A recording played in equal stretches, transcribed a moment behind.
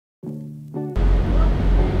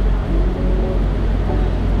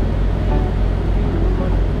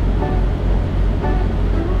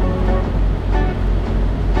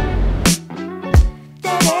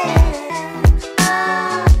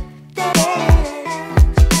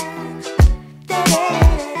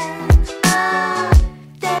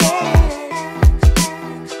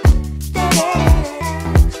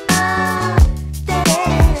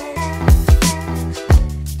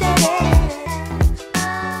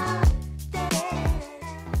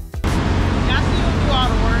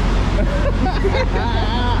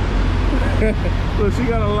Look, she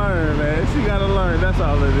gotta learn, man. She gotta learn. That's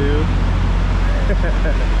all it is.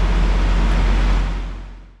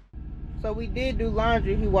 So we did do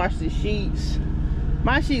laundry. He washed the sheets.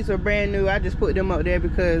 My sheets are brand new. I just put them up there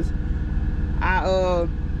because I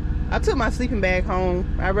took my sleeping bag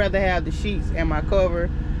home. I'd rather have the sheets and my cover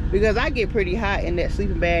because I get pretty hot in that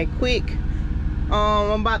sleeping bag quick.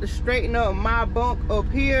 I'm about to straighten up my bunk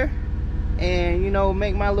up here and, you know,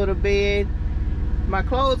 make my little bed. My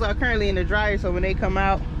clothes are currently in the dryer, so when they come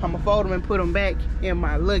out, I'm gonna fold them and put them back in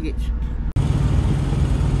my luggage.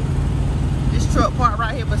 This truck part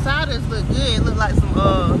right here beside us look good. It look like some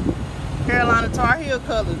Carolina Tar Heel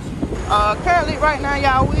colors. Currently right now,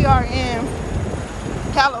 y'all, we are in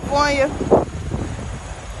California.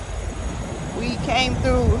 We came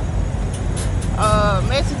through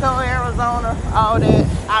Mexico, Arizona, all that.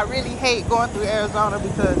 I really hate going through Arizona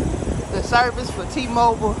because the service for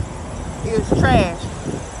T-Mobile is trash.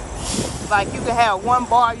 Like, you can have 1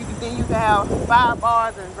 bar, then you can have 5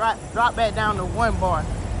 bars and drop back down to 1 bar.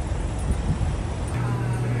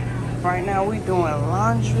 Right now we doing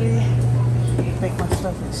laundry. I think my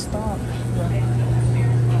stuff is stopped.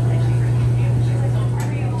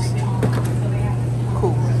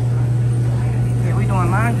 Cool. Yeah, we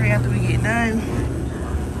doing laundry after we get done.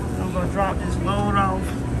 I'm gonna drop this load off.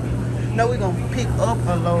 No, we're gonna pick up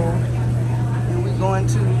a load and we're going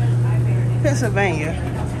to Pennsylvania.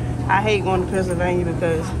 I hate going to Pennsylvania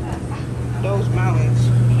because those mountains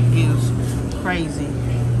is crazy.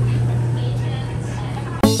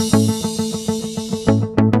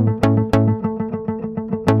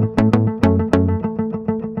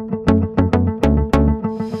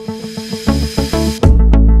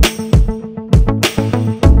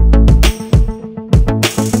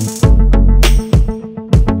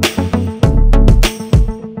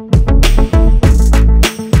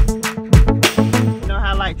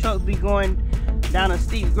 Down a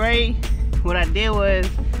steep grade. What I did was,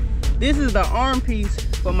 this is the arm piece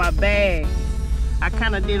for my bag. I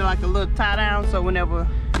kind of did like a little tie down so whenever,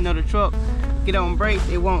 you know, the truck get on brakes,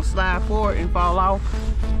 it won't slide forward and fall off.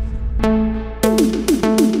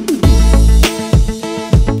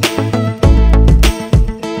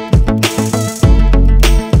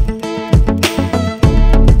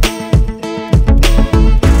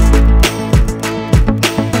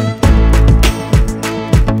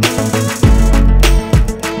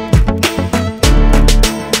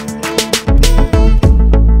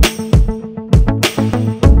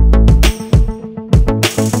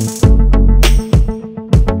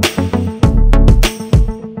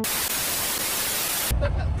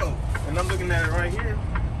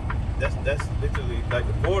 That's literally like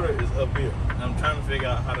the border is up here. And I'm trying to figure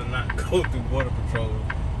out how to not go through border patrol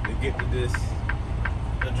to get to this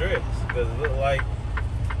address because it look like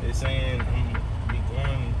it's saying I'm be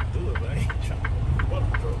going through it, but I ain't trying to go through border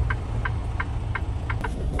patrol.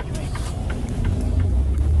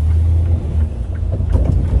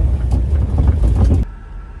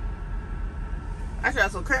 Actually,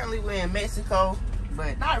 so currently we're in Mexico,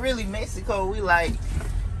 but not really Mexico. We like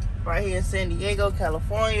right here in San Diego,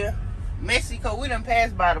 California. Mexico, we done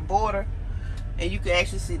passed by the border and you can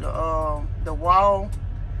actually see the wall.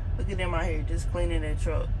 Look at them out here just cleaning their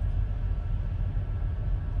truck.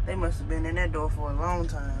 They must have been in that door for a long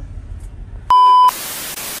time.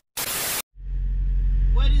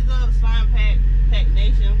 What is up, Slime Pack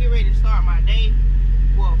Nation? I'm getting ready to start my day.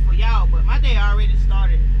 Well, for y'all, but my day already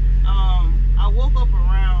started. I woke up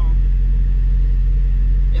around,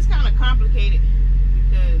 it's kind of complicated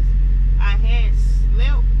because I had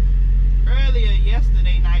slept earlier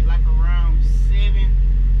yesterday night, like around 7,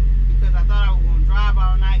 because I thought I was gonna drive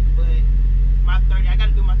all night, but I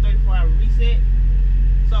gotta do my 34-hour reset.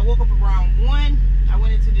 So I woke up around 1. I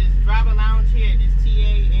went into this driver lounge here at this TA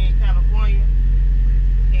in California,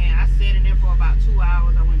 and I sat in there for about 2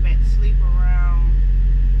 hours. I went back to sleep around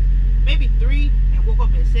maybe 3 and woke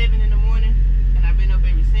up at 7 in the morning, and I've been up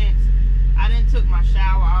ever since. I done took my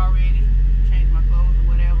shower already, changed my clothes or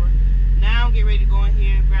whatever. Now I'm getting ready to go in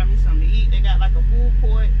here and grab me something to eat. They got like a food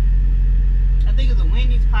court. I think it's a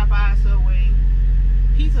Wendy's, Popeye, Subway,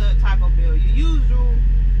 Pizza Hut, Taco Bell. Your usual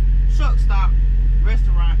truck stop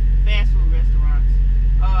restaurant, fast food restaurants.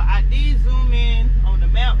 I did zoom in on the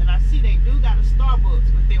map and I see they do got a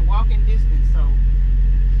Starbucks within walking distance. So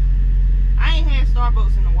I ain't had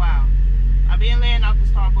Starbucks in a while. I've been laying off the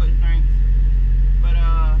Starbucks drinks, but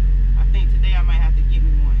I think today I might have to get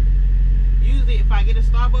me one. Usually if I get a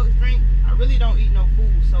Starbucks drink, I really don't eat no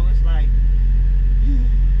food, so it's like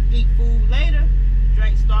eat food later,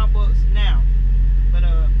 drink Starbucks now. But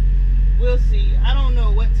we'll see. I don't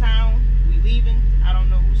know what time we leaving. I don't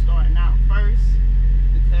know who's starting out first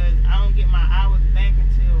because I don't get my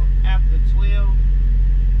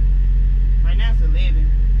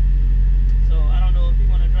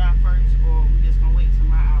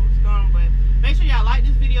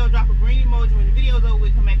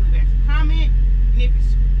if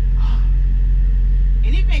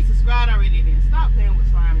you ain't subscribed already, then stop playing with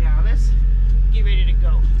slime, y'all. Let's get ready to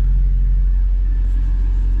go.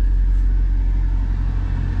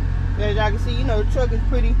 As y'all can see, you know, the truck is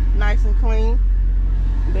pretty nice and clean.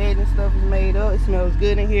 Bed and stuff is made up. It smells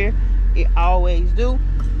good in here. It always do.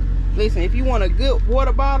 Listen, if you want a good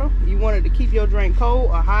water bottle, you want it to keep your drink cold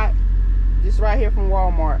or hot, this right here from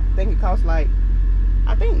Walmart. I think it costs like,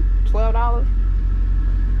 I think $12.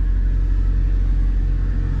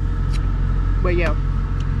 But yeah,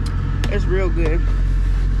 it's real good.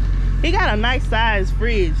 He got a nice size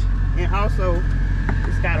fridge, and also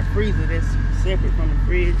it's got a freezer that's separate from the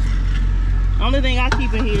fridge. Only thing I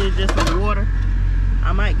keep in here is just some water.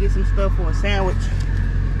 I might get some stuff for a sandwich,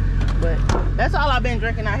 but that's all I've been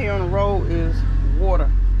drinking out here on the road is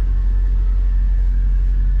water.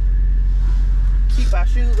 Keep our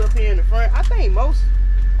shoes up here in the front. I think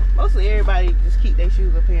mostly everybody just keep their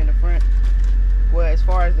shoes up here in the front. Well, as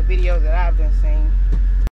far as the videos that I've been seeing.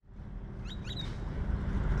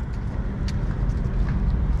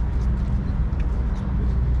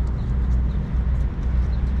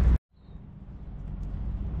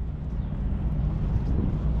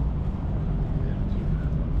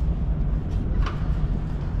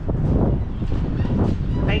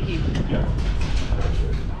 Thank you.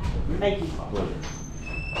 Thank you.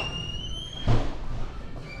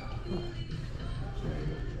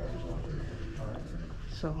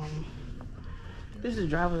 So, this is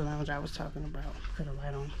driver's lounge I was talking about. Put a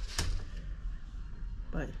light on.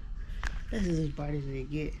 But this is as bright as they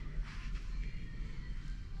get.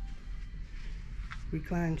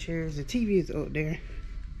 Recline chairs. The TV is up there.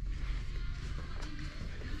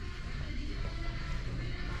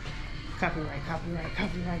 Copyright, copyright,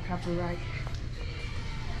 copyright, copyright.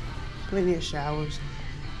 Plenty of showers,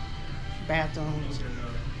 bathrooms,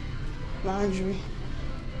 laundry,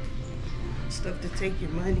 stuff to take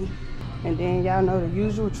your money. And then y'all know the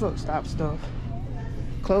usual truck stop stuff.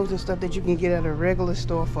 Clothes and stuff that you can get at a regular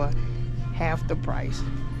store for half the price.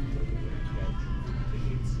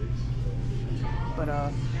 But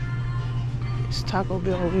it's Taco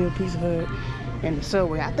Bell over here, Pizza Hut, and the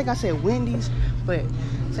Subway. I think I said Wendy's, but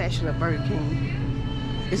it's actually a Burger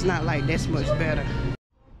King. It's not like that's much better.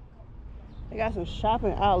 They got some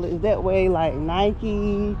shopping outlets that way, like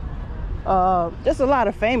Nike. Just a lot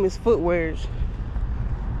of famous footwears.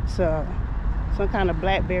 So some kind of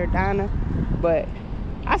Black Bear Diner, but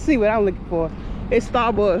I see what I'm looking for. It's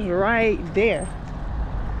Starbucks right there.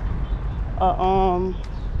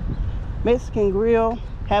 Mexican Grill,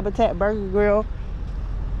 Habitat Burger Grill.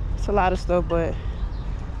 It's a lot of stuff, but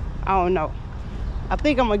I don't know. I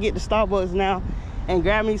think I'm gonna get the Starbucks now and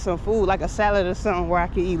grab me some food, like a salad or something where I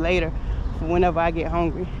can eat later for whenever I get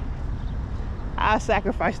hungry. I'll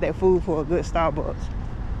sacrifice that food for a good Starbucks.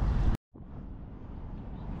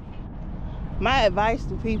 My advice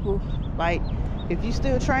to people, like, if you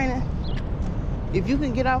still training, if you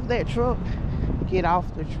can get off that truck, get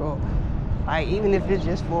off the truck. Like, even if it's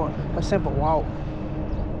just for a simple walk.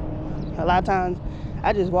 A lot of times,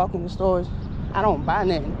 I just walk in the stores. I don't buy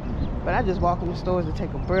nothing, but I just walk in the stores to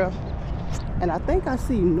take a breath. And I think I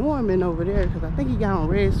see Norman over there, because I think he got on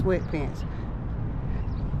red sweatpants.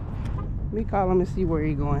 Let me call him and see where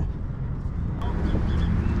he going.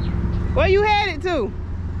 Where you headed to?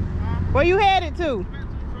 Where you headed to?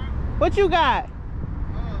 What you got?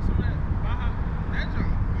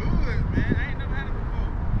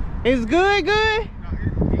 It's good, good? No, it's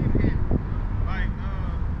like,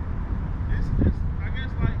 it's I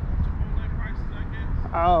guess like Chipotle prices, I guess.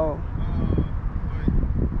 Oh. But it's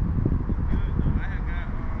good. I had got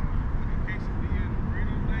like a quesadilla and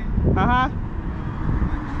burrito thing. Uh-huh.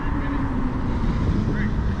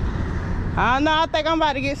 Great. I don't know, I think I'm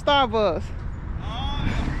about to get Starbucks.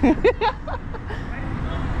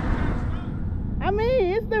 I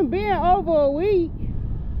mean, it's been over a week.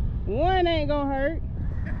 One ain't gonna hurt.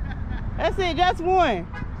 That's it, just one.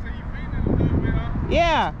 So you feeding it a little bit, huh?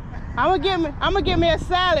 Yeah. I'm gonna get me a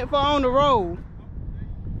salad for on the road.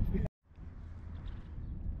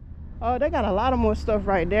 Oh, they got a lot of more stuff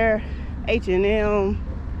right there. H&M.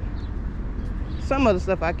 Some of the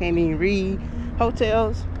stuff I can't even read.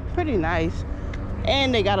 Hotels, pretty nice.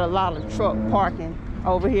 And they got a lot of truck parking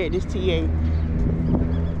over here at this TA.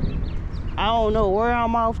 I don't know where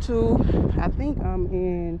I'm off to. I think I'm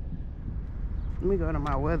in, let me go to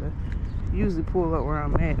my weather. Usually pull up where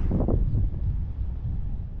I'm at.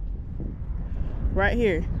 Right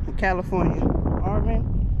here in California. Arvin.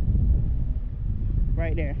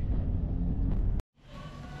 Right there.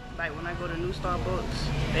 Like when I go to new Starbucks,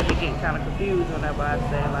 they be getting kind of confused whenever I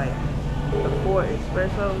say like the 4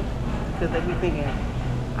 espressos, because they be thinking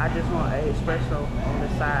I just want an espresso on the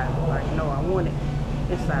side. Like, no, I want it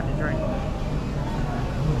inside the drink.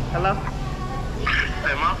 Hello?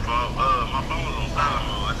 Hey, my fault. My phone was on silent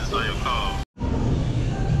mode. I just saw your call.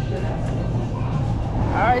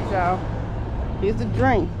 Alright, y'all. Here's the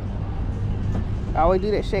drink. I always do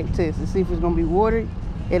that shake test to see if it's gonna be watery.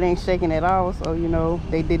 It ain't shaking at all, so you know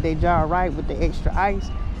they did their job right with the extra ice.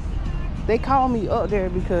 They called me up there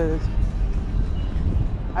because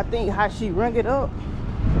I think how she rung it up,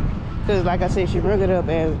 because like I said, she rung it up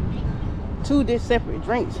as 2 separate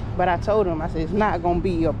drinks, but I told him, I said, it's not gonna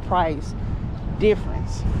be a price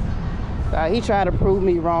difference. He tried to prove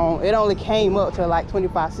me wrong. It only came up to like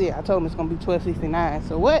 25 cents. I told him it's gonna be $12.69.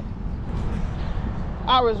 So what?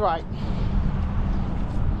 I was right.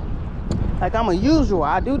 Like I'm a usual,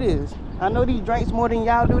 I do this. I know these drinks more than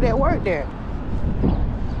y'all do that work there.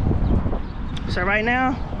 So right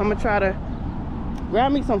now, I'm gonna try to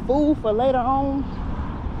grab me some food for later on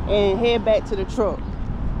and head back to the truck.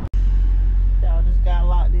 Y'all just got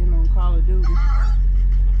locked in on Call of Duty.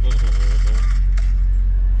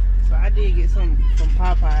 So I did get some from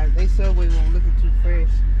Popeyes. They Subway won't looking too fresh.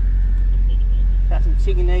 Got some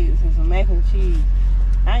chicken nuggets and some mac and cheese.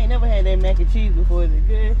 I ain't never had that mac and cheese before. Is it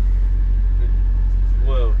good?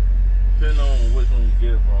 Well, depending on which one you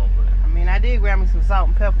get it from, but I mean, I did grab me some salt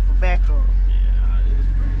and pepper for backup. yeah, it was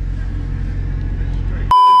straight.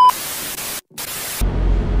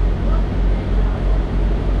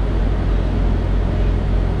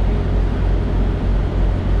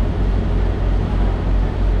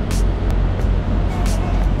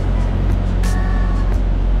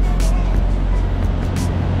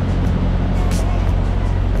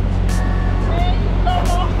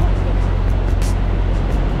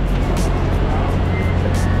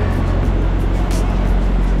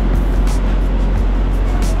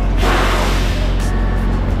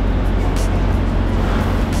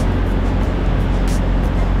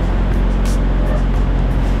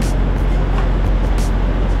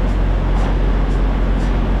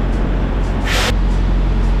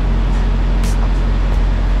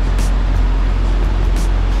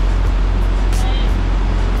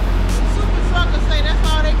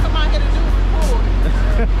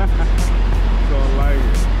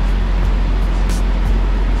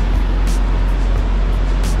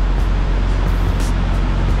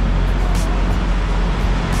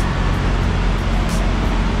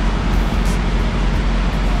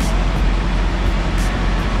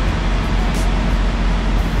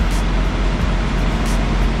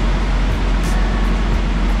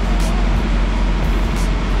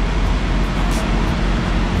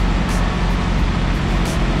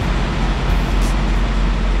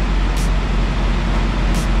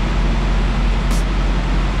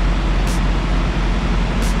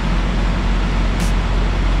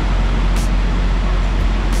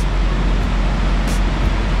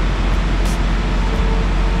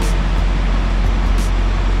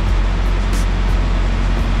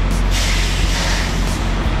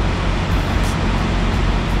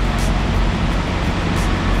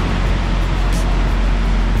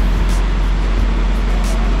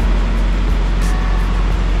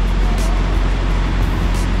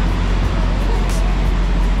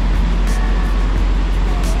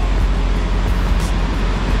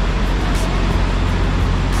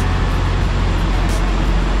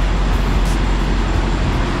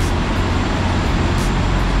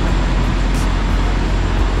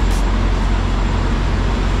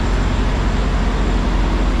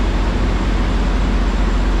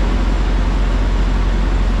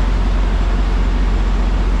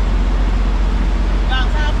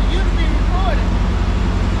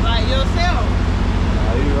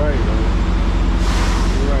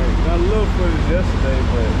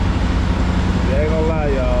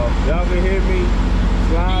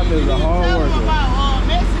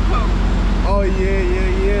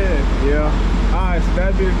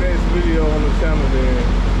 That'll be the next video on the channel then.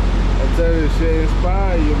 I tell you, this shit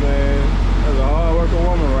inspire you, man. That's a hard working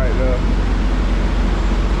woman right there.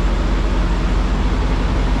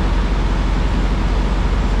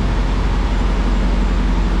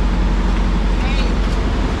 Hey,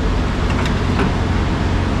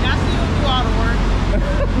 y'all still do all the work.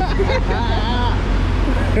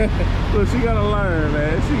 Look, she gotta learn,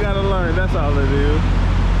 man. She gotta learn. That's all it is.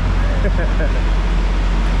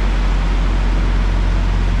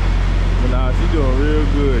 But nah, she doing real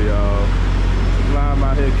good, y'all. Lime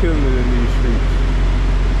out here killing it in these streets.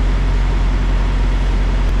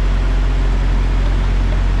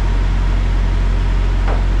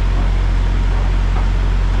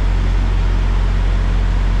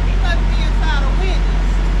 He must be inside of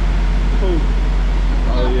windows. Who?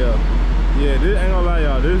 Oh yeah. Yeah, this ain't gonna lie,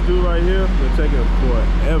 y'all. This right here been taking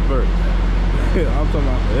forever. I'm talking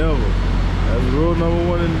about forever. That's rule number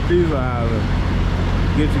 1 in the diesel island.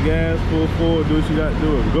 Get your gas, pull forward, do what you got to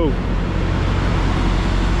do, and go.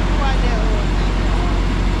 Right there,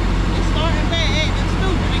 it's starting back acting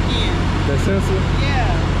stupid again. That sensor?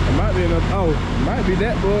 Yeah. It might be enough. Oh, it might be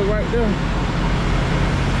that bug right there.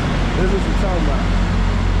 This is what you're talking about.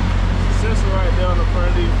 It's a sensor right there on the front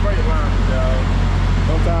of these freight lines, y'all.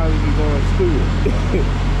 Sometimes you be going stupid.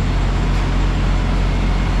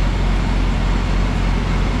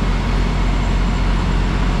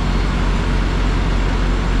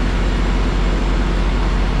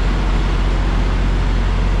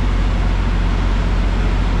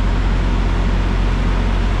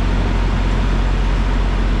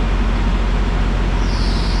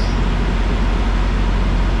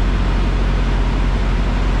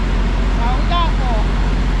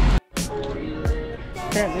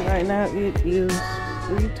 Currently right now it is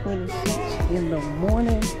 3:26 in the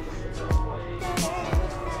morning.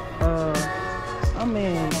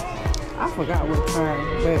 I forgot what time,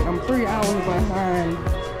 but I'm 3 hours behind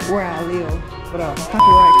where I live. But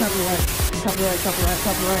copyright. I'm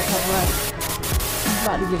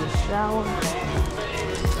about to get a shower.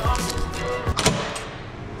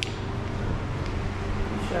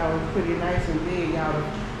 The shower's pretty nice and big, y'all.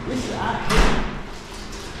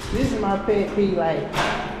 This is my pet peeve. Like,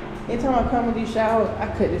 anytime I come with these showers, I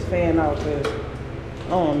cut this fan off because I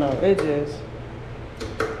don't know. It just.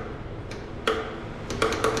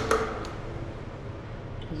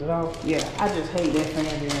 Is it off? Yeah, I just hate that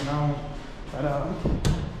fan being on. But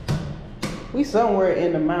we somewhere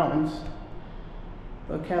in the mountains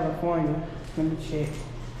of California. Let me check.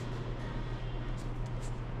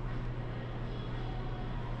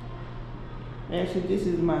 Actually, this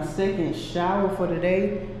is my second shower for the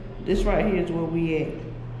day. This right here is where we at.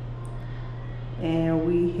 And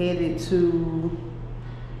we headed to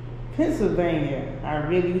Pennsylvania. I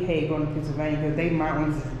really hate going to Pennsylvania because they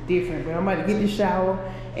mountains is different. But I'm about to get the shower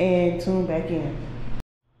and tune back in.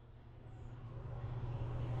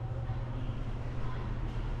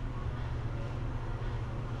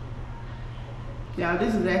 Y'all,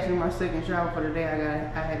 this is actually my second shower for the day.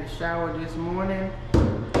 I had a shower this morning.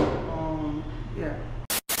 Yeah.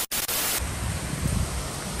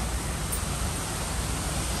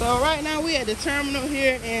 So right now we at the terminal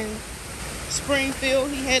here in Springfield.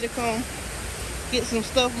 He had to come get some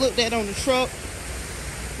stuff looked at on the truck.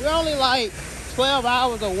 We're only like 12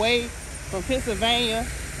 hours away from Pennsylvania,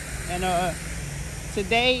 and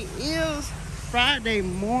today is Friday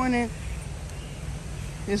morning.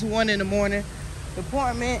 It's 1 in the morning. The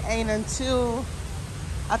appointment ain't until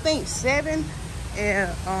I think 7,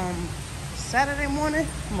 and Saturday morning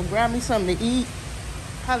I'm gonna grab me something to eat.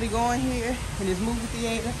 Probably go in here in this movie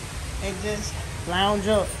theater and just lounge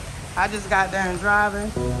up. I just got done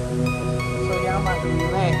driving, so y'all might be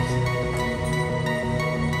relaxed.